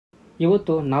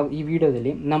ಇವತ್ತು ನಾವು ಈ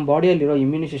ವಿಡಿಯೋದಲ್ಲಿ ನಮ್ಮ ಬಾಡಿಯಲ್ಲಿರೋ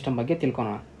ಇಮ್ಯೂನಿ ಸಿಸ್ಟಮ್ ಬಗ್ಗೆ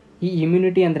ತಿಳ್ಕೊಳ್ಳೋಣ. ಈ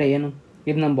ಇಮ್ಯುನಿಟಿ ಅಂದರೆ ಏನು,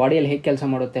 ಇದು ನಮ್ಮ ಬಾಡಿಯಲ್ಲಿ ಹೇಗೆ ಕೆಲಸ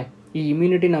ಮಾಡುತ್ತೆ, ಈ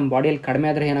ಇಮ್ಯುನಿಟಿ ನಮ್ಮ ಬಾಡಿಯಲ್ಲಿ ಕಡಿಮೆ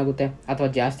ಆದರೆ ಏನಾಗುತ್ತೆ ಅಥವಾ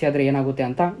ಜಾಸ್ತಿ ಆದರೆ ಏನಾಗುತ್ತೆ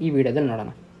ಅಂತ ಈ ವಿಡಿಯೋದಲ್ಲಿ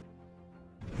ನೋಡೋಣ.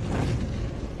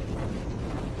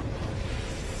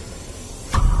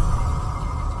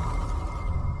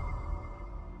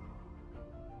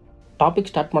 ಟಾಪಿಕ್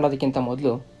ಸ್ಟಾರ್ಟ್ ಮಾಡೋದಕ್ಕಿಂತ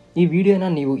ಮೊದಲು ಈ ವಿಡಿಯೋನ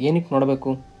ನೀವು ಏನಕ್ಕೆ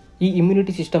ನೋಡಬೇಕು, ಈ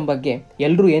ಇಮ್ಯುನಿಟಿ ಸಿಸ್ಟಮ್ ಬಗ್ಗೆ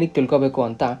ಎಲ್ಲರೂ ಏನಕ್ಕೆ ತಿಳ್ಕೋಬೇಕು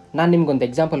ಅಂತ ನಾನು ನಿಮ್ಗೊಂದು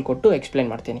ಎಕ್ಸಾಂಪಲ್ ಕೊಟ್ಟು ಎಕ್ಸ್ಪ್ಲೈನ್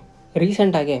ಮಾಡ್ತೀನಿ.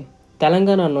 ರೀಸೆಂಟಾಗಿ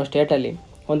ತೆಲಂಗಾಣ ಅನ್ನೋ ಸ್ಟೇಟಲ್ಲಿ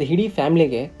ಒಂದು ಇಡೀ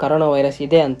ಫ್ಯಾಮ್ಲಿಗೆ ಕರೋನಾ ವೈರಸ್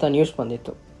ಇದೆ ಅಂತ ನ್ಯೂಸ್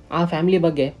ಬಂದಿತ್ತು. ಆ ಫ್ಯಾಮ್ಲಿ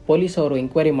ಬಗ್ಗೆ ಪೊಲೀಸ್ ಅವರು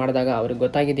ಎಂಕ್ವೈರಿ ಮಾಡಿದಾಗ ಅವ್ರಿಗೆ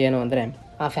ಗೊತ್ತಾಗಿದ್ದೇನು ಅಂದರೆ,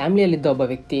 ಆ ಫ್ಯಾಮ್ಲಿಯಲ್ಲಿದ್ದ ಒಬ್ಬ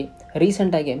ವ್ಯಕ್ತಿ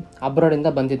ರೀಸೆಂಟಾಗಿ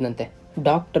ಅಬ್ರಾಡಿಂದ ಬಂದಿದ್ದಂತೆ.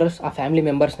 ಡಾಕ್ಟರ್ಸ್ ಆ ಫ್ಯಾಮಿಲಿ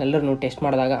ಮೆಂಬರ್ಸ್ನೆಲ್ಲರನ್ನೂ ಟೆಸ್ಟ್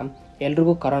ಮಾಡಿದಾಗ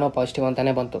ಎಲ್ರಿಗೂ ಕರೋನಾ ಪಾಸಿಟಿವ್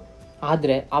ಅಂತಲೇ ಬಂತು.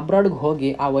 ಆದರೆ ಅಬ್ರಾಡ್ಗೆ ಹೋಗಿ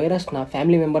ಆ ವೈರಸ್ನ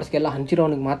ಫ್ಯಾಮಿಲಿ ಮೆಂಬರ್ಸ್ಗೆಲ್ಲ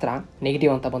ಹಂಚಿರೋನಿಗೆ ಮಾತ್ರ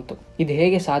ನೆಗೆಟಿವ್ ಅಂತ ಬಂತು. ಇದು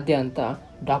ಹೇಗೆ ಸಾಧ್ಯ ಅಂತ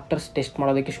ಡಾಕ್ಟರ್ಸ್ ಟೆಸ್ಟ್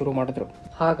ಮಾಡೋದಕ್ಕೆ ಶುರು ಮಾಡಿದ್ರು.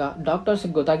 ಆಗ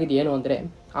ಡಾಕ್ಟರ್ಸ್ಗೆ ಗೊತ್ತಾಗಿದ್ದು ಏನು ಅಂದರೆ,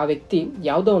 ಆ ವ್ಯಕ್ತಿ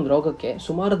ಯಾವುದೋ ಒಂದು ರೋಗಕ್ಕೆ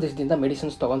ಸುಮಾರು ದಿವಸದಿಂದ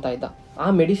ಮೆಡಿಸಿನ್ಸ್ ತೊಗೊತಾ ಇದ್ದ. ಆ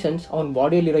ಮೆಡಿಸಿನ್ಸ್ ಅವನ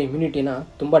ಬಾಡಿಯಲ್ಲಿರೋ ಇಮ್ಯುನಿಟಿನ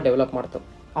ತುಂಬ ಡೆವಲಪ್ ಮಾಡ್ತು.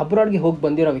 ಅಬ್ರಾಡ್ಗೆ ಹೋಗಿ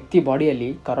ಬಂದಿರೋ ವ್ಯಕ್ತಿ ಬಾಡಿಯಲ್ಲಿ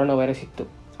ಕರೋನಾ ವೈರಸ್ ಇತ್ತು,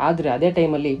 ಆದರೆ ಅದೇ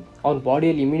ಟೈಮಲ್ಲಿ ಅವನ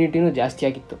ಬಾಡಿಯಲ್ಲಿ ಇಮ್ಯುನಿಟಿನೂ ಜಾಸ್ತಿ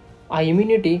ಆಗಿತ್ತು. ಆ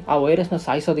ಇಮ್ಯುನಿಟಿ ಆ ವೈರಸ್ನ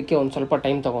ಸಾಯಿಸೋದಕ್ಕೆ ಒಂದು ಸ್ವಲ್ಪ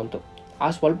ಟೈಮ್ ತೊಗೊಂತು. ಆ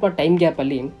ಸ್ವಲ್ಪ ಟೈಮ್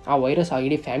ಗ್ಯಾಪಲ್ಲಿ ಆ ವೈರಸ್ ಆ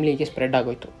ಇಡೀ ಫ್ಯಾಮಿಲಿಗೆ ಸ್ಪ್ರೆಡ್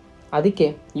ಆಗೋಯ್ತು. ಅದಕ್ಕೆ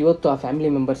ಇವತ್ತು ಆ ಫ್ಯಾಮಿಲಿ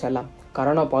ಮೆಂಬರ್ಸ್ ಎಲ್ಲ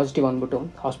ಕರೋನಾ ಪಾಸಿಟಿವ್ ಅಂದ್ಬಿಟ್ಟು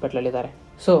ಹಾಸ್ಪಿಟ್ಲಲ್ಲಿದ್ದಾರೆ.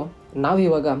 ಸೊ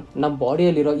ನಾವಿವಾಗ ನಮ್ಮ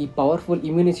ಬಾಡಿಯಲ್ಲಿರೋ ಈ ಪವರ್ಫುಲ್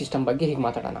ಇಮ್ಯೂನಿ ಸಿಸ್ಟಮ್ ಬಗ್ಗೆ ಹೀಗೆ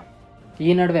ಮಾತಾಡೋಣ.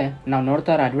 ಈ ನಡುವೆ ನಾವು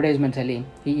ನೋಡ್ತಾ ಇರೋ ಅಡ್ವರ್ಟೈಸ್ಮೆಂಟ್ಸಲ್ಲಿ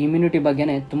ಈ ಇಮ್ಯುನಿಟಿ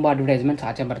ಬಗ್ಗೆನೇ ತುಂಬ ಅಡ್ವರ್ಟೈಸ್ಮೆಂಟ್ಸ್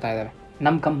ಆಚೆ ಬರ್ತಾ ಇದ್ದಾವೆ.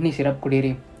 ನಮ್ಮ ಕಂಪ್ನಿ ಸಿರಪ್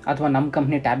ಕುಡೀರಿ, ಅಥವಾ ನಮ್ಮ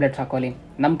ಕಂಪ್ನಿ ಟ್ಯಾಬ್ಲೆಟ್ಸ್ ಹಾಕೊಳ್ಳಿ,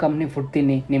 ನಮ್ಮ ಕಂಪ್ನಿ ಫುಡ್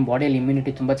ತಿನ್ನಿ, ನಿಮ್ಮ ಬಾಡಿಯಲ್ಲಿ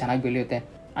ಇಮ್ಯುನಿಟಿ ತುಂಬ ಚೆನ್ನಾಗಿ ಬೆಳೆಯುತ್ತೆ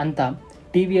ಅಂತ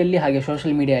ಟಿ ವಿಯಲ್ಲಿ ಹಾಗೆ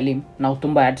ಸೋಷಿಯಲ್ ಮೀಡಿಯಲ್ಲಿ ನಾವು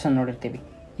ತುಂಬ ಆ್ಯಡ್ಸನ್ನು ನೋಡಿರ್ತೀವಿ.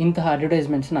 ಇಂತಹ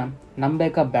ಅಡ್ವರ್ಟೈಸ್ಮೆಂಟ್ಸ್ನ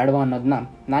ನಂಬೇಕಾ ಬೇಡವಾ ಅನ್ನೋದನ್ನ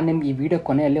ನಾನು ನಿಮ್ಗೆ ಈ ವಿಡಿಯೋ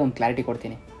ಕೊನೆಯಲ್ಲಿ ಒಂದು ಕ್ಲಾರಿಟಿ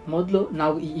ಕೊಡ್ತೀನಿ. ಮೊದಲು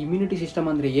ನಾವು ಈ ಇಮ್ಯುನಿಟಿ ಸಿಸ್ಟಮ್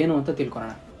ಅಂದರೆ ಏನು ಅಂತ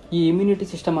ತಿಳ್ಕೊಳ್ಳೋಣ. ಈ ಇಮ್ಯುನಿಟಿ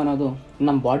ಸಿಸ್ಟಮ್ ಅನ್ನೋದು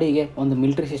ನಮ್ಮ ಬಾಡಿಗೆ ಒಂದು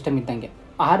ಮಿಲಿಟರಿ ಸಿಸ್ಟಮ್ ಇದ್ದಂಗೆ.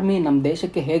 ಆರ್ಮಿ ನಮ್ಮ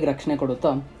ದೇಶಕ್ಕೆ ಹೇಗೆ ರಕ್ಷಣೆ ಕೊಡುತ್ತೋ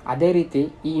ಅದೇ ರೀತಿ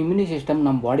ಈ ಇಮ್ಯುನಿ ಸಿಸ್ಟಮ್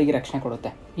ನಮ್ಮ ಬಾಡಿಗೆ ರಕ್ಷಣೆ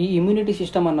ಕೊಡುತ್ತೆ. ಈ ಇಮ್ಯುನಿಟಿ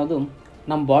ಸಿಸ್ಟಮ್ ಅನ್ನೋದು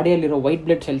ನಮ್ಮ ಬಾಡಿಯಲ್ಲಿರೋ ವೈಟ್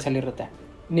ಬ್ಲಡ್ ಸೆಲ್ಸಲ್ಲಿರುತ್ತೆ.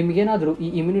 ನಿಮಗೇನಾದರೂ ಈ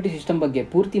ಇಮ್ಯುನಿಟಿ ಸಿಸ್ಟಮ್ ಬಗ್ಗೆ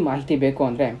ಪೂರ್ತಿ ಮಾಹಿತಿ ಬೇಕು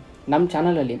ಅಂದರೆ ನಮ್ಮ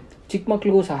ಚಾನಲಲ್ಲಿ ಚಿಕ್ಕ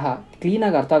ಮಕ್ಳಿಗೂ ಸಹ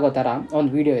ಕ್ಲೀನಾಗಿ ಅರ್ಥ ಆಗೋ ಥರ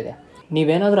ಒಂದು ವಿಡಿಯೋ ಇದೆ.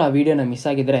 ನೀವೇನಾದರೂ ಆ ವಿಡಿಯೋನ ಮಿಸ್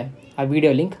ಆಗಿದ್ದರೆ ಆ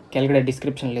ವಿಡಿಯೋ ಲಿಂಕ್ ಕೆಳಗಡೆ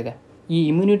ಡಿಸ್ಕ್ರಿಪ್ಷನಲ್ಲಿದೆ. ಈ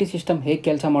ಇಮ್ಯುನಿಟಿ ಸಿಸ್ಟಮ್ ಹೇಗೆ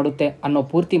ಕೆಲಸ ಮಾಡುತ್ತೆ ಅನ್ನೋ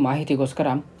ಪೂರ್ತಿ ಮಾಹಿತಿಗೋಸ್ಕರ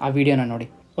ಆ ವಿಡಿಯೋನ ನೋಡಿ.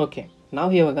 ಓಕೆ,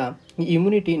 ನಾವು ಇವಾಗ ಈ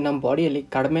ಇಮ್ಯುನಿಟಿ ನಮ್ಮ ಬಾಡಿಯಲ್ಲಿ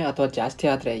ಕಡಿಮೆ ಅಥವಾ ಜಾಸ್ತಿ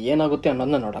ಆದರೆ ಏನಾಗುತ್ತೆ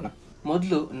ಅನ್ನೋದನ್ನ ನೋಡೋಣ.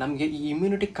 ಮೊದಲು ನಮಗೆ ಈ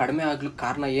ಇಮ್ಯುನಿಟಿ ಕಡಿಮೆ ಆಗಲು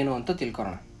ಕಾರಣ ಏನು ಅಂತ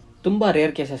ತಿಳ್ಕೊಳ್ಳೋಣ. ತುಂಬ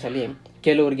ರೇರ್ ಕೇಸಸಲ್ಲಿ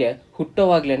ಕೆಲವ್ರಿಗೆ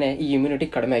ಹುಟ್ಟೋವಾಗಲೇ ಈ ಇಮ್ಯುನಿಟಿ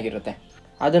ಕಡಿಮೆ ಆಗಿರುತ್ತೆ.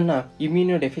 ಅದನ್ನು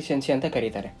ಇಮ್ಯುನೋ ಡೆಫಿಷಿಯನ್ಸಿ ಅಂತ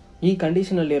ಕರೀತಾರೆ. ಈ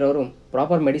ಕಂಡೀಷನಲ್ಲಿರೋರು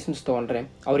ಪ್ರಾಪರ್ ಮೆಡಿಸಿನ್ಸ್ ತೊಗೊಂಡ್ರೆ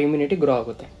ಅವ್ರ ಇಮ್ಯುನಿಟಿ ಗ್ರೋ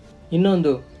ಆಗುತ್ತೆ.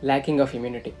 ಇನ್ನೊಂದು ಲ್ಯಾಕಿಂಗ್ ಆಫ್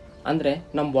ಇಮ್ಯುನಿಟಿ, ಅಂದರೆ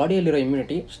ನಮ್ಮ ಬಾಡಿಯಲ್ಲಿರೋ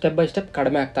ಇಮ್ಯುನಿಟಿ ಸ್ಟೆಪ್ ಬೈ ಸ್ಟೆಪ್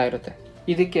ಕಡಿಮೆ ಆಗ್ತಾ ಇರುತ್ತೆ.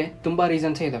 ಇದಕ್ಕೆ ತುಂಬ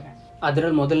ರೀಸನ್ಸೇ ಇದ್ದಾವೆ.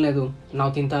 ಅದರಲ್ಲಿ ಮೊದಲನೇದು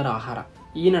ನಾವು ತಿಂತಾ ಇರೋ ಆಹಾರ.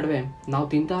 ಈ ನಡುವೆ ನಾವು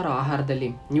ತಿಂತಾ ಇರೋ ಆಹಾರದಲ್ಲಿ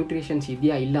ನ್ಯೂಟ್ರಿಷನ್ಸ್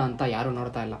ಇದೆಯಾ ಇಲ್ಲ ಅಂತ ಯಾರೂ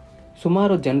ನೋಡ್ತಾ ಇಲ್ಲ.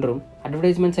 ಸುಮಾರು ಜನರು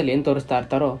ಅಡ್ವರ್ಟೈಸ್ಮೆಂಟ್ಸಲ್ಲಿ ಏನು ತೋರಿಸ್ತಾ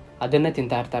ಇರ್ತಾರೋ ಅದನ್ನೇ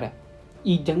ತಿಂತಾ ಇರ್ತಾರೆ.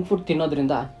 ಈ ಜಂಕ್ ಫುಡ್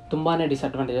ತಿನ್ನೋದ್ರಿಂದ ತುಂಬಾ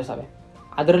ಡಿಸ್ಅಡ್ವಾಂಟೇಜಸ್ ಅವೆ.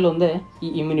 ಅದರಲ್ಲೊಂದೇ ಈ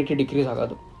ಇಮ್ಯುನಿಟಿ ಡಿಕ್ರೀಸ್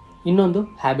ಆಗೋದು. ಇನ್ನೊಂದು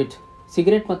ಹ್ಯಾಬಿಟ್ಸ್.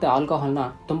 ಸಿಗರೇಟ್ ಮತ್ತು ಆಲ್ಕೋಹಾಲ್ನ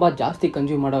ತುಂಬ ಜಾಸ್ತಿ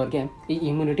ಕನ್ಸ್ಯೂಮ್ ಮಾಡೋರಿಗೆ ಈ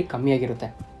ಇಮ್ಯುನಿಟಿ ಕಮ್ಮಿಯಾಗಿರುತ್ತೆ.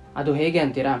 ಅದು ಹೇಗೆ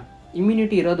ಅಂತೀರಾ,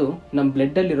 ಇಮ್ಯುನಿಟಿ ಇರೋದು ನಮ್ಮ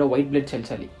ಬ್ಲಡ್ಡಲ್ಲಿರೋ ವೈಟ್ ಬ್ಲಡ್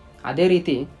ಸೆಲ್ಸಲ್ಲಿ. ಅದೇ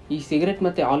ರೀತಿ ಈ ಸಿಗರೇಟ್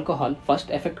ಮತ್ತು ಆಲ್ಕೋಹಾಲ್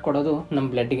ಫಸ್ಟ್ ಎಫೆಕ್ಟ್ ಕೊಡೋದು ನಮ್ಮ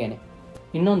ಬ್ಲಡ್ಗೇನೆ.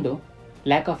 ಇನ್ನೊಂದು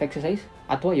ಲ್ಯಾಕ್ ಆಫ್ ಎಕ್ಸಸೈಸ್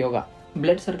ಅಥವಾ ಯೋಗ.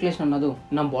 ಬ್ಲಡ್ ಸರ್ಕ್ಯುಲೇಷನ್ ಅನ್ನೋದು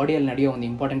ನಮ್ಮ ಬಾಡಿಯಲ್ಲಿ ನಡೆಯೋ ಒಂದು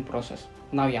ಇಂಪಾರ್ಟೆಂಟ್ ಪ್ರೋಸೆಸ್.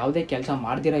 ನಾವು ಯಾವುದೇ ಕೆಲಸ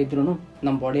ಮಾಡ್ದಿರ ಇದ್ರೂ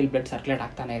ನಮ್ಮ ಬಾಡಿಯಲ್ಲಿ ಬ್ಲಡ್ ಸರ್ಕ್ಯುಲೇಟ್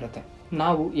ಆಗ್ತಾನೆ ಇರುತ್ತೆ.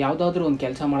 ನಾವು ಯಾವುದಾದ್ರೂ ಒಂದು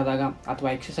ಕೆಲಸ ಮಾಡಿದಾಗ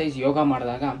ಅಥವಾ ಎಕ್ಸಸೈಸ್ ಯೋಗ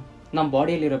ಮಾಡಿದಾಗ ನಮ್ಮ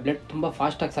ಬಾಡಿಯಲ್ಲಿರೋ ಬ್ಲಡ್ ತುಂಬ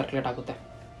ಫಾಸ್ಟಾಗಿ ಸರ್ಕ್ಯುಲೇಟ್ ಆಗುತ್ತೆ.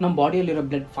 ನಮ್ಮ ಬಾಡಿಯಲ್ಲಿರೋ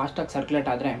ಬ್ಲಡ್ ಫಾಸ್ಟಾಗಿ ಸರ್ಕ್ಯುಲೇಟ್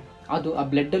ಆದರೆ ಅದು ಆ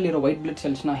ಬ್ಲಡ್ಡಲ್ಲಿರೋ ವೈಟ್ ಬ್ಲಡ್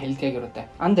ಸೆಲ್ಸ್ನ ಹೆಲ್ತಿಯಾಗಿರುತ್ತೆ.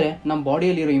 ಅಂದರೆ ನಮ್ಮ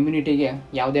ಬಾಡಿಯಲ್ಲಿರೋ ಇಮ್ಯುನಿಟಿಗೆ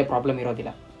ಯಾವುದೇ ಪ್ರಾಬ್ಲಮ್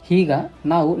ಇರೋದಿಲ್ಲ. ಈಗ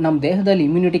ನಾವು ನಮ್ಮ ದೇಹದಲ್ಲಿ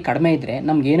ಇಮ್ಯುನಿಟಿ ಕಡಿಮೆ ಇದ್ದರೆ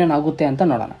ನಮ್ಗೆ ಏನೇನಾಗುತ್ತೆ ಅಂತ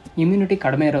ನೋಡೋಣ. ಇಮ್ಯುನಿಟಿ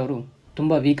ಕಡಿಮೆ ಇರೋರು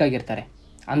ತುಂಬ ವೀಕ್ ಆಗಿರ್ತಾರೆ.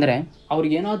 ಅಂದರೆ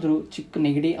ಅವ್ರಿಗೇನಾದರೂ ಚಿಕ್ಕ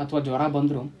ನೆಗಡಿ ಅಥವಾ ಜ್ವರ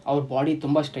ಬಂದರೂ ಅವ್ರ ಬಾಡಿ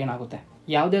ತುಂಬ ಸ್ಟ್ರೈನ್ ಆಗುತ್ತೆ.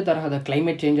 ಯಾವುದೇ ತರಹದ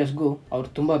ಕ್ಲೈಮೇಟ್ ಚೇಂಜಸ್ಗೂ ಅವ್ರು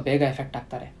ತುಂಬ ಬೇಗ ಎಫೆಕ್ಟ್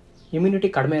ಆಗ್ತಾರೆ. ಇಮ್ಯುನಿಟಿ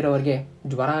ಕಡಿಮೆ ಇರೋರಿಗೆ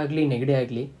ಜ್ವರ ಆಗಲಿ ನೆಗಡಿ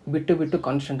ಆಗಲಿ ಬಿಟ್ಟು ಬಿಟ್ಟು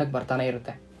ಕಾನ್ಸ್ಟೆಂಟಾಗಿ ಬರ್ತಾನೆ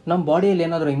ಇರುತ್ತೆ. ನಮ್ಮ ಬಾಡಿಯಲ್ಲಿ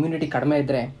ಏನಾದರೂ ಇಮ್ಯುನಿಟಿ ಕಡಿಮೆ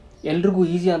ಇದ್ದರೆ ಎಲ್ರಿಗೂ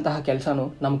ಈಸಿ ಅಂತಹ ಕೆಲಸನೂ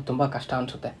ನಮ್ಗೆ ತುಂಬ ಕಷ್ಟ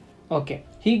ಅನಿಸುತ್ತೆ. ಓಕೆ,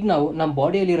 ಹೀಗೆ ನಾವು ನಮ್ಮ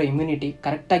ಬಾಡಿಯಲ್ಲಿರೋ ಇಮ್ಯುನಿಟಿ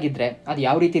ಕರೆಕ್ಟಾಗಿದ್ದರೆ ಅದು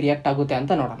ಯಾವ ರೀತಿ ರಿಯಾಕ್ಟ್ ಆಗುತ್ತೆ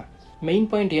ಅಂತ ನೋಡೋಣ. ಮೈನ್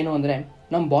ಪಾಯಿಂಟ್ ಏನು ಅಂದರೆ,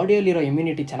 ನಮ್ಮ ಬಾಡಿಯಲ್ಲಿರೋ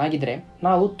ಇಮ್ಯುನಿಟಿ ಚೆನ್ನಾಗಿದ್ದರೆ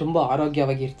ನಾವು ತುಂಬ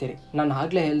ಆರೋಗ್ಯವಾಗಿ ಇರ್ತೀರಿ. ನಾನು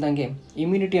ಆಗಲೇ ಹೇಳ್ದಂಗೆ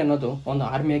ಇಮ್ಯುನಿಟಿ ಅನ್ನೋದು ಒಂದು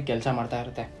ಆರ್ಮಿಯಾಗಿ ಕೆಲಸ ಮಾಡ್ತಾ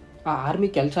ಇರುತ್ತೆ. ಆ ಆರ್ಮಿ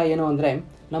ಕೆಲಸ ಏನು ಅಂದರೆ,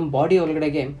 ನಮ್ಮ ಬಾಡಿ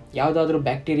ಒಳಗಡೆಗೆ ಯಾವುದಾದ್ರೂ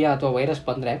ಬ್ಯಾಕ್ಟೀರಿಯಾ ಅಥವಾ ವೈರಸ್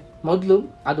ಬಂದರೆ ಮೊದಲು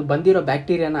ಅದು ಬಂದಿರೋ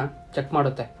ಬ್ಯಾಕ್ಟೀರಿಯಾನ ಚೆಕ್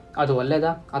ಮಾಡುತ್ತೆ, ಅದು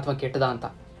ಒಳ್ಳೆಯದಾ ಅಥವಾ ಕೆಟ್ಟದಾ ಅಂತ.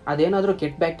 ಅದೇನಾದರೂ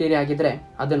ಕೆಟ್ಟ ಬ್ಯಾಕ್ಟೀರಿಯಾ ಆಗಿದ್ದರೆ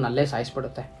ಅದನ್ನಲ್ಲೇ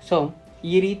ಸಾಯಿಸ್ಬಿಡುತ್ತೆ. ಸೊ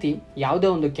ಈ ರೀತಿ ಯಾವುದೇ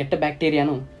ಒಂದು ಕೆಟ್ಟ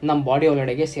ಬ್ಯಾಕ್ಟೀರಿಯಾನು ನಮ್ಮ ಬಾಡಿ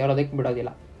ಒಳಗಡೆಗೆ ಸೇರೋದಕ್ಕೆ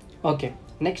ಬಿಡೋದಿಲ್ಲ. ಓಕೆ,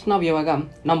 ನೆಕ್ಸ್ಟ್ ನಾವು ಇವಾಗ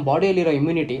ನಮ್ಮ ಬಾಡಿಯಲ್ಲಿರೋ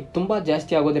ಇಮ್ಯುನಿಟಿ ತುಂಬ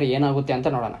ಜಾಸ್ತಿ ಆಗೋದ್ರೆ ಏನಾಗುತ್ತೆ ಅಂತ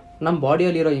ನೋಡೋಣ. ನಮ್ಮ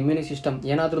ಬಾಡಿಯಲ್ಲಿರೋ ಇಮ್ಯುನಿ ಸಿಸ್ಟಮ್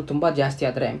ಏನಾದರೂ ತುಂಬ ಜಾಸ್ತಿ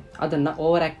ಆದರೆ ಅದನ್ನು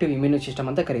ಓವರ್ ಆ್ಯಕ್ಟಿವ್ ಇಮ್ಯುನಿ ಸಿಸ್ಟಮ್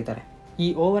ಅಂತ ಕರೀತಾರೆ. ಈ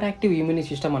ಓವರ್ ಆ್ಯಕ್ಟಿವ್ ಇಮ್ಯುನಿ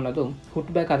ಸಿಸ್ಟಮ್ ಅನ್ನೋದು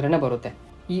ಹುಟ್ಟಬೇಕಾದ್ರೇ ಬರುತ್ತೆ.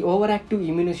 ಈ ಓವರ್ ಆ್ಯಕ್ಟಿವ್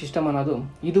ಇಮ್ಯೂನಿ ಸಿಸ್ಟಮ್ ಅನ್ನೋದು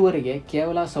ಇದುವರೆಗೆ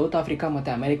ಕೇವಲ ಸೌತ್ ಆಫ್ರಿಕಾ ಮತ್ತು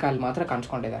ಅಮೆರಿಕಲ್ಲಿ ಮಾತ್ರ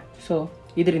ಕಾಣಿಸ್ಕೊಂಡಿದೆ. ಸೊ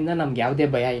ಇದರಿಂದ ನಮ್ಗೆ ಯಾವುದೇ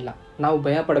ಭಯ ಇಲ್ಲ. ನಾವು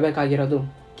ಭಯ ಪಡಬೇಕಾಗಿರೋದು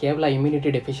ಕೇವಲ ಇಮ್ಯುನಿಟಿ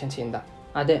ಡೆಫಿಷಿಯನ್ಸಿಯಿಂದ,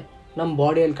 ಅದೇ ನಮ್ಮ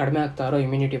ಬಾಡಿಯಲ್ಲಿ ಕಡಿಮೆ ಆಗ್ತಾ ಇರೋ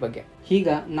ಇಮ್ಯುನಿಟಿ ಬಗ್ಗೆ. ಈಗ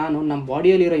ನಾನು ನಮ್ಮ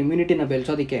ಬಾಡಿಯಲ್ಲಿರೋ ಇಮ್ಯುನಿಟಿನ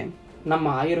ಬೆಳೆಸೋದಕ್ಕೆ ನಮ್ಮ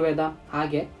ಆಯುರ್ವೇದ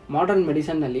ಹಾಗೆ ಮಾಡರ್ನ್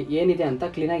ಮೆಡಿಸನ್ನಲ್ಲಿ ಏನಿದೆ ಅಂತ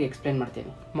ಕ್ಲೀನಾಗಿ ಎಕ್ಸ್ಪ್ಲೇನ್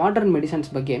ಮಾಡ್ತೀನಿ. ಮಾಡರ್ನ್ ಮೆಡಿಸನ್ಸ್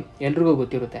ಬಗ್ಗೆ ಎಲ್ರಿಗೂ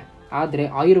ಗೊತ್ತಿರುತ್ತೆ, ಆದರೆ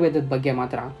ಆಯುರ್ವೇದದ ಬಗ್ಗೆ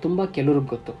ಮಾತ್ರ ತುಂಬ ಕೆಲವ್ರಿಗೆ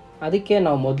ಗೊತ್ತು. ಅದಕ್ಕೆ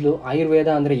ನಾವು ಮೊದಲು ಆಯುರ್ವೇದ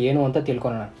ಅಂದರೆ ಏನು ಅಂತ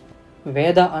ತಿಳ್ಕೊಳ್ಳೋಣ.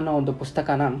 ವೇದ ಅನ್ನೋ ಒಂದು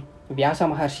ಪುಸ್ತಕನ ವ್ಯಾಸ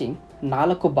ಮಹರ್ಷಿ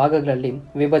 4 ಭಾಗಗಳಲ್ಲಿ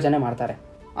ವಿಭಜನೆ ಮಾಡ್ತಾರೆ.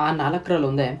 ಆ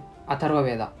 4ರಲ್ಲೊಂದೇ ಅಥರ್ವ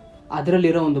ವೇದ.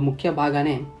 ಅದರಲ್ಲಿರೋ ಒಂದು ಮುಖ್ಯ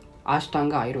ಭಾಗನೇ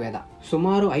ಅಷ್ಟಾಂಗ ಆಯುರ್ವೇದ.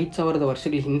 ಸುಮಾರು 5000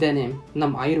 ವರ್ಷಗಳ ಹಿಂದೆಯೇ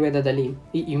ನಮ್ಮ ಆಯುರ್ವೇದದಲ್ಲಿ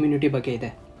ಈ ಇಮ್ಯುನಿಟಿ ಬಗ್ಗೆ ಇದೆ.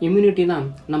 ಇಮ್ಯುನಿಟಿನ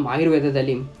ನಮ್ಮ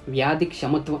ಆಯುರ್ವೇದದಲ್ಲಿ ವ್ಯಾಧಿ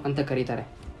ಕ್ಷಮತ್ವ ಅಂತ ಕರೀತಾರೆ.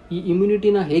 ಈ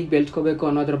ಇಮ್ಯುನಿಟಿನ ಹೇಗೆ ಬೆಳೆಸ್ಕೋಬೇಕು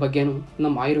ಅನ್ನೋದ್ರ ಬಗ್ಗೆನೂ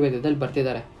ನಮ್ಮ ಆಯುರ್ವೇದದಲ್ಲಿ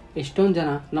ಬರ್ತಿದ್ದಾರೆ. ಎಷ್ಟೊಂದು ಜನ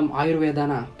ನಮ್ಮ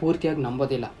ಆಯುರ್ವೇದನ ಪೂರ್ತಿಯಾಗಿ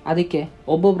ನಂಬೋದಿಲ್ಲ. ಅದಕ್ಕೆ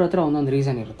ಒಬ್ಬೊಬ್ರ ಹತ್ರ ಒಂದೊಂದು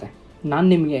ರೀಸನ್ ಇರುತ್ತೆ. ನಾನು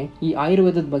ನಿಮಗೆ ಈ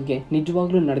ಆಯುರ್ವೇದದ ಬಗ್ಗೆ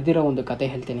ನಿಜವಾಗ್ಲೂ ನಡೆದಿರೋ ಒಂದು ಕತೆ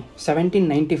ಹೇಳ್ತೀನಿ.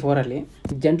 1794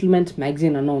 ಜೆಂಟಲ್ಮೆನ್ಸ್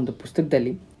ಮ್ಯಾಗಝೀನ್ ಅನ್ನೋ ಒಂದು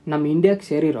ಪುಸ್ತಕದಲ್ಲಿ ನಮ್ಮ ಇಂಡಿಯಾಗೆ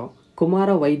ಸೇರಿರೋ ಕುಮಾರ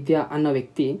ವೈದ್ಯ ಅನ್ನೋ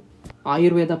ವ್ಯಕ್ತಿ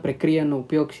ಆಯುರ್ವೇದ ಪ್ರಕ್ರಿಯೆಯನ್ನು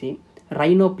ಉಪಯೋಗಿಸಿ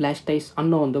ರೈನೋಪ್ಲಾಸ್ಟೈಸ್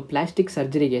ಅನ್ನೋ ಒಂದು ಪ್ಲಾಸ್ಟಿಕ್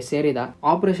ಸರ್ಜರಿಗೆ ಸೇರಿದ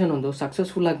ಆಪರೇಷನ್ ಒಂದು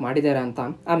ಸಕ್ಸಸ್ಫುಲ್ ಆಗಿ ಮಾಡಿದ್ದಾರೆ ಅಂತ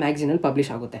ಆ ಮ್ಯಾಗಝೀನಲ್ಲಿ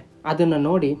ಪಬ್ಲಿಷ್ ಆಗುತ್ತೆ. ಅದನ್ನು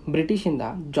ನೋಡಿ ಬ್ರಿಟಿಷಿಂದ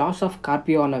ಜಾಸೆಫ್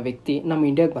ಕಾರ್ಪಿಯೋ ಅನ್ನೋ ವ್ಯಕ್ತಿ ನಮ್ಮ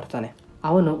ಇಂಡಿಯಾಗೆ ಬರ್ತಾನೆ.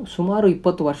 ಅವನು ಸುಮಾರು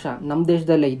 20 ವರ್ಷ ನಮ್ಮ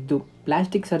ದೇಶದಲ್ಲೇ ಇದ್ದು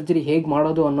ಪ್ಲಾಸ್ಟಿಕ್ ಸರ್ಜರಿ ಹೇಗೆ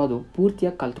ಮಾಡೋದು ಅನ್ನೋದು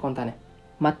ಪೂರ್ತಿಯಾಗಿ ಕಲ್ತ್ಕೊತಾನೆ.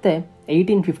 ಮತ್ತು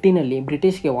 1850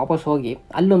 ಬ್ರಿಟಿಷ್ಗೆ ವಾಪಸ್ ಹೋಗಿ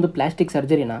ಅಲ್ಲೊಂದು ಪ್ಲಾಸ್ಟಿಕ್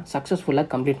ಸರ್ಜರಿನ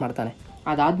ಸಕ್ಸಸ್ಫುಲ್ಲಾಗಿ ಕಂಪ್ಲೀಟ್ ಮಾಡ್ತಾನೆ.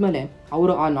 ಅದಾದಮೇಲೆ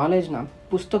ಅವರು ಆ ನಾಲೆಜ್ನ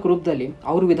ಪುಸ್ತಕ ರೂಪದಲ್ಲಿ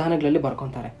ಅವ್ರ ವಿಧಾನಗಳಲ್ಲಿ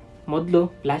ಬರ್ಕೊತಾರೆ. ಮೊದಲು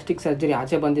ಪ್ಲಾಸ್ಟಿಕ್ ಸರ್ಜರಿ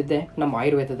ಆಚೆ ಬಂದಿದ್ದೆ ನಮ್ಮ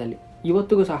ಆಯುರ್ವೇದದಲ್ಲಿ.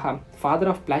 ಇವತ್ತಿಗೂ ಸಹ ಫಾದರ್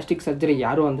ಆಫ್ ಪ್ಲಾಸ್ಟಿಕ್ ಸರ್ಜರಿ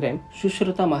ಯಾರು ಅಂದರೆ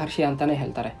ಸುಶ್ರುತ ಮಹರ್ಷಿ ಅಂತಲೇ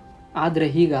ಹೇಳ್ತಾರೆ. ಆದರೆ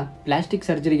ಈಗ ಪ್ಲಾಸ್ಟಿಕ್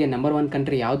ಸರ್ಜರಿಗೆ ನಂಬರ್ 1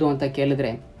 ಕಂಟ್ರಿ ಯಾವುದು ಅಂತ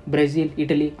ಕೇಳಿದ್ರೆ ಬ್ರೆಜಿಲ್,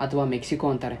 ಇಟಲಿ ಅಥವಾ ಮೆಕ್ಸಿಕೋ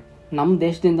ಅಂತಾರೆ. ನಮ್ಮ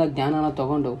ದೇಶದಿಂದ ಜ್ಞಾನನ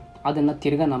ತಗೊಂಡು ಅದನ್ನು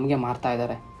ತಿರ್ಗಾ ನಮಗೆ ಮಾರ್ತಾ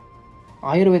ಇದ್ದಾರೆ.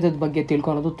 ಆಯುರ್ವೇದದ ಬಗ್ಗೆ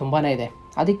ತಿಳ್ಕೊಳೋದು ತುಂಬಾ ಇದೆ.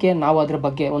 ಅದಕ್ಕೆ ನಾವು ಅದರ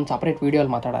ಬಗ್ಗೆ ಒಂದು ಸಪ್ರೇಟ್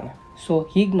ವೀಡಿಯೋಲ್ಲಿ ಮಾತಾಡೋಣ. ಸೊ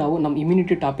ಈಗ ನಾವು ನಮ್ಮ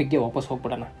ಇಮ್ಯುನಿಟಿ ಟಾಪಿಕ್ಗೆ ವಾಪಸ್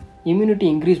ಹೋಗ್ಬಿಡೋಣ. ಇಮ್ಯುನಿಟಿ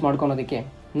ಇನ್ಕ್ರೀಸ್ ಮಾಡ್ಕೊಳೋದಕ್ಕೆ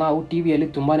ನಾವು ಟಿ ವಿಯಲ್ಲಿ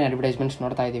ತುಂಬಾ ಅಡ್ವರ್ಟೈಸ್ಮೆಂಟ್ಸ್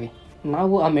ನೋಡ್ತಾ ಇದ್ದೀವಿ.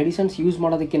 ನಾವು ಆ ಮೆಡಿಸನ್ಸ್ ಯೂಸ್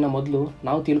ಮಾಡೋದಕ್ಕಿಂತ ಮೊದಲು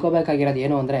ನಾವು ತಿಳ್ಕೊಬೇಕಾಗಿರೋದು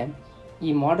ಏನು ಅಂದರೆ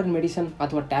ಈ ಮಾಡರ್ನ್ ಮೆಡಿಸನ್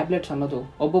ಅಥವಾ ಟ್ಯಾಬ್ಲೆಟ್ಸ್ ಅನ್ನೋದು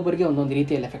ಒಬ್ಬೊಬ್ಬರಿಗೆ ಒಂದೊಂದು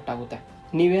ರೀತಿಯಲ್ಲಿ ಎಫೆಕ್ಟ್ ಆಗುತ್ತೆ.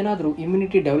 ನೀವೇನಾದರೂ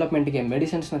ಇಮ್ಯುನಿಟಿ ಡೆವಲಪ್ಮೆಂಟ್ಗೆ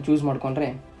ಮೆಡಿಸಿನ್ಸ್ನ ಚೂಸ್ ಮಾಡ್ಕೊಂಡ್ರೆ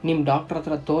ನಿಮ್ಮ ಡಾಕ್ಟರ್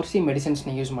ಹತ್ರ ತೋರಿಸಿ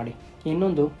ಮೆಡಿಸಿನ್ಸ್ನ ಯೂಸ್ ಮಾಡಿ.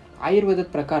 ಇನ್ನೊಂದು ಆಯುರ್ವೇದದ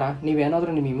ಪ್ರಕಾರ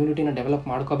ನೀವೇನಾದರೂ ನಿಮ್ಮ ಇಮ್ಯುನಿಟಿನ ಡೆವಲಪ್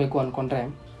ಮಾಡ್ಕೋಬೇಕು ಅಂದ್ಕೊಂಡ್ರೆ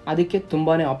ಅದಕ್ಕೆ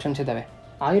ತುಂಬಾ ಆಪ್ಷನ್ಸ್ ಇದ್ದಾವೆ.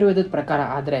 ಆಯುರ್ವೇದದ ಪ್ರಕಾರ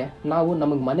ಆದರೆ ನಾವು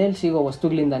ನಮಗೆ ಮನೇಲಿ ಸಿಗೋ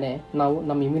ವಸ್ತುಗಳಿಂದನೇ ನಾವು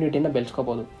ನಮ್ಮ ಇಮ್ಯುನಿಟಿನ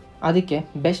ಬೆಳೆಸ್ಕೋಬೋದು. ಅದಕ್ಕೆ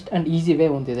ಬೆಸ್ಟ್ ಆ್ಯಂಡ್ ಈಸಿ ವೇ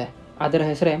ಒಂದಿದೆ, ಅದರ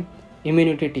ಹೆಸರೇ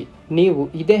ಇಮ್ಯುನಿಟಿ ಟೀ. ನೀವು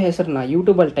ಇದೇ ಹೆಸರನ್ನ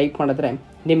ಯೂಟ್ಯೂಬಲ್ಲಿ ಟೈಪ್ ಮಾಡಿದ್ರೆ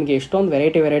ನಿಮಗೆ ಎಷ್ಟೊಂದು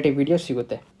ವೆರೈಟಿ ವೀಡಿಯೋಸ್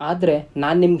ಸಿಗುತ್ತೆ. ಆದರೆ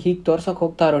ನಾನು ನಿಮ್ಗೆ ಹೀಗೆ ತೋರ್ಸೋಕೆ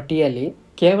ಹೋಗ್ತಾ ಇರೋ ಟೀಯಲ್ಲಿ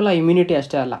ಕೇವಲ ಇಮ್ಯುನಿಟಿ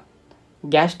ಅಷ್ಟೇ ಅಲ್ಲ,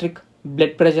 gastric,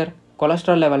 blood pressure,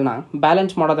 cholesterol ಲೆವೆಲ್ನ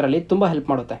balance ಮಾಡೋದ್ರಲ್ಲಿ ತುಂಬ ಹೆಲ್ಪ್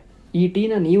ಮಾಡುತ್ತೆ. ಈ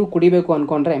ಟೀನ ನೀವು ಕುಡಿಬೇಕು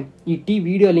ಅಂದ್ಕೊಂಡ್ರೆ ಈ ಟೀ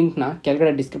ವಿಡಿಯೋ ಲಿಂಕ್ನ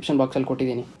ಕೆಳಗಡೆ ಡಿಸ್ಕ್ರಿಪ್ಷನ್ ಬಾಕ್ಸಲ್ಲಿ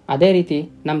ಕೊಟ್ಟಿದ್ದೀನಿ. ಅದೇ ರೀತಿ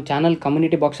ನಮ್ಮ ಚಾನಲ್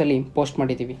ಕಮ್ಯುನಿಟಿ ಬಾಕ್ಸಲ್ಲಿ ಪೋಸ್ಟ್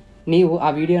ಮಾಡಿದ್ದೀವಿ. ನೀವು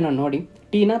ಆ ವಿಡಿಯೋನ ನೋಡಿ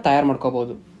ಟೀನ ತಯಾರು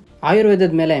ಮಾಡ್ಕೋಬೋದು.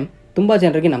 ಆಯುರ್ವೇದದ ಮೇಲೆ ತುಂಬ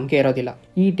ಜನರಿಗೆ ನಂಬಿಕೆ ಇರೋದಿಲ್ಲ.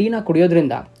 ಈ ಟೀನ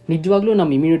ಕುಡಿಯೋದ್ರಿಂದ ನಿಜವಾಗ್ಲೂ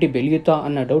ನಮ್ಮ ಇಮ್ಯುನಿಟಿ ಬೆಳೆಯುತ್ತಾ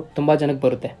ಅನ್ನೋ ಡೌಟ್ ತುಂಬ ಜನಕ್ಕೆ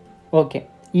ಬರುತ್ತೆ. ಓಕೆ,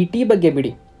 ಈ ಟೀ ಬಗ್ಗೆ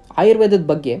ಬಿಡಿ, ಆಯುರ್ವೇದದ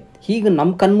ಬಗ್ಗೆ ಹೀಗೆ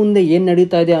ನಮ್ಮ ಕಣ್ಮುಂದೆ ಏನು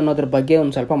ನಡೀತಾ ಇದೆ ಅನ್ನೋದ್ರ ಬಗ್ಗೆ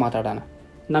ಒಂದು ಸ್ವಲ್ಪ ಮಾತಾಡೋಣ.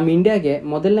 ನಮ್ಮ ಇಂಡಿಯಾಗೆ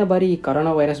ಮೊದಲನೇ ಬಾರಿ ಈ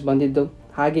ಕರೋನಾ ವೈರಸ್ ಬಂದಿದ್ದು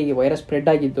ಹಾಗೆ ಈ ವೈರಸ್ ಸ್ಪ್ರೆಡ್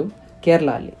ಆಗಿದ್ದು ಕೇರಳ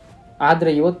ಅಲ್ಲಿ.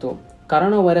 ಆದರೆ ಇವತ್ತು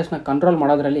ಕರೋನಾ ವೈರಸ್ನ ಕಂಟ್ರೋಲ್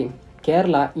ಮಾಡೋದ್ರಲ್ಲಿ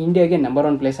ಕೇರಳ ಇಂಡಿಯಾಗೆ ನಂಬರ್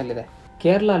 1 ಪ್ಲೇಸಲ್ಲಿದೆ.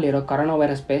 ಕೇರಳಲ್ಲಿರೋ ಕರೋನಾ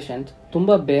ವೈರಸ್ ಪೇಷಂಟ್ಸ್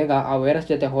ತುಂಬ ಬೇಗ ಆ ವೈರಸ್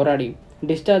ಜೊತೆ ಹೋರಾಡಿ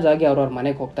ಡಿಸ್ಚಾರ್ಜ್ ಆಗಿ ಅವ್ರವ್ರ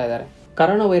ಮನೆಗೆ ಹೋಗ್ತಾ ಇದ್ದಾರೆ.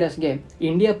 ಕರೋನಾ ವೈರಸ್ಗೆ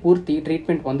ಇಂಡಿಯಾ ಪೂರ್ತಿ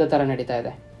ಟ್ರೀಟ್ಮೆಂಟ್ ಒಂದೇ ಥರ ನಡೀತಾ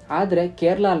ಇದೆ. ಆದರೆ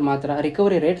ಕೇರಳ ಅಲ್ಲಿ ಮಾತ್ರ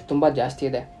ರಿಕವರಿ ರೇಟ್ ತುಂಬ ಜಾಸ್ತಿ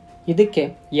ಇದೆ. ಇದಕ್ಕೆ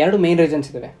 2 ಮೇನ್ ರೀಸನ್ಸ್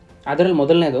ಇದ್ದಾವೆ. ಅದರಲ್ಲಿ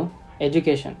ಮೊದಲನೇದು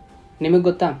ಎಜುಕೇಷನ್. ನಿಮಗೆ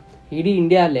ಗೊತ್ತಾ, ಇಡೀ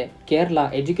ಇಂಡಿಯಾಲ್ಲೇ ಕೇರಳ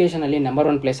ಎಜುಕೇಷನಲ್ಲಿ ನಂಬರ್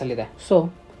 1 ಪ್ಲೇಸಲ್ಲಿದೆ. ಸೊ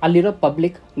ಅಲ್ಲಿರೋ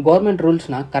ಪಬ್ಲಿಕ್ ಗೌರ್ಮೆಂಟ್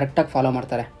ರೂಲ್ಸ್ನ ಕರೆಕ್ಟಾಗಿ ಫಾಲೋ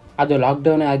ಮಾಡ್ತಾರೆ. ಅದು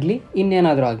ಲಾಕ್ಡೌನೇ ಆಗಲಿ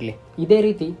ಇನ್ನೇನಾದರೂ ಆಗಲಿ. ಇದೇ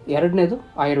ರೀತಿ ಎರಡನೇದು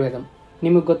ಆಯುರ್ವೇದಂ.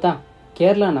 ನಿಮಗೆ ಗೊತ್ತಾ,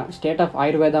 ಕೇರಳನ ಸ್ಟೇಟ್ ಆಫ್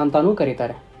ಆಯುರ್ವೇದ ಅಂತಲೂ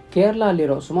ಕರೀತಾರೆ. ಕೇರಳ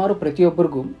ಅಲ್ಲಿರೋ ಸುಮಾರು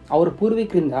ಪ್ರತಿಯೊಬ್ಬರಿಗೂ ಅವ್ರ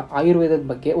ಪೂರ್ವಿಕರಿಂದ ಆಯುರ್ವೇದದ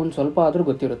ಬಗ್ಗೆ ಒಂದು ಸ್ವಲ್ಪ ಆದರೂ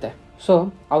ಗೊತ್ತಿರುತ್ತೆ. ಸೊ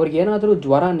ಅವ್ರಿಗೇನಾದರೂ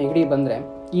ಜ್ವರ, ನೆಗಡಿ ಬಂದರೆ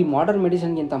ಈ ಮಾಡರ್ನ್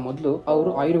ಮೆಡಿಸಿನ್ಗಿಂತ ಮೊದಲು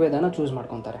ಅವರು ಆಯುರ್ವೇದನ ಚೂಸ್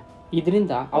ಮಾಡ್ಕೊತಾರೆ.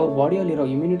 ಇದರಿಂದ ಅವ್ರ ಬಾಡಿಯಲ್ಲಿರೋ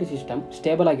ಇಮ್ಯುನಿಟಿ ಸಿಸ್ಟಮ್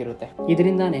ಸ್ಟೇಬಲ್ ಆಗಿರುತ್ತೆ.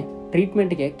 ಇದರಿಂದಾನೇ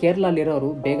ಟ್ರೀಟ್ಮೆಂಟ್ಗೆ ಕೇರಳಲ್ಲಿರೋರು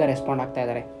ಬೇಗ ರೆಸ್ಪಾಂಡ್ ಆಗ್ತಾ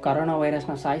ಇದ್ದಾರೆ. ಕರೋನಾ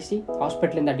ವೈರಸ್ನ ಸಾಯಿಸಿ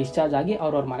ಹಾಸ್ಪಿಟ್ಲಿಂದ ಡಿಸ್ಚಾರ್ಜ್ ಆಗಿ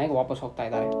ಅವ್ರವ್ರ ಮನೆಗೆ ವಾಪಸ್ ಹೋಗ್ತಾ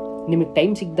ಇದ್ದಾರೆ. ನಿಮಗೆ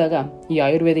ಟೈಮ್ ಸಿಕ್ಕಿದಾಗ ಈ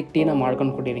ಆಯುರ್ವೇದಿಕ್ ಟೀನ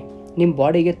ಮಾಡ್ಕೊಂಡು ಕುಡೀರಿ, ನಿಮ್ಮ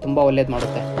ಬಾಡಿಗೆ ತುಂಬ ಒಳ್ಳೇದು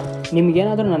ಮಾಡುತ್ತೆ.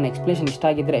 ನಿಮ್ಗೇನಾದರೂ ನನ್ನ ಎಕ್ಸ್ಪ್ಲೇಷನ್ ಇಷ್ಟ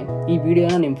ಆಗಿದ್ದರೆ ಈ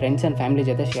ವಿಡಿಯೋನ ನಿಮ್ಮ ಫ್ರೆಂಡ್ಸ್ ಆ್ಯಂಡ್ ಫ್ಯಾಮಿಲಿ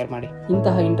ಜೊತೆ ಶೇರ್ ಮಾಡಿ.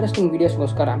 ಇಂತಹ ಇಂಟ್ರೆಸ್ಟಿಂಗ್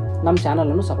ವೀಡಿಯೋಸ್ಗೋಸ್ಕರ ನಮ್ಮ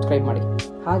ಚಾನಲನ್ನು ಸಬ್ಸ್ಕ್ರೈಬ್ ಮಾಡಿ.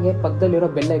 ಹಾಗೆ ಪಕ್ಕದಲ್ಲಿರೋ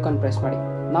ಬೆಲ್ ಐಕಾನ್ ಪ್ರೆಸ್ ಮಾಡಿ.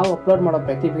 ನಾವು ಅಪ್ಲೋಡ್ ಮಾಡೋ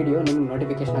ಪ್ರತಿ ವಿಡಿಯೋ ನಿಮ್ಗೆ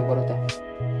ನೋಟಿಫಿಕೇಶನ್ ಆಗಿ ಬರುತ್ತೆ.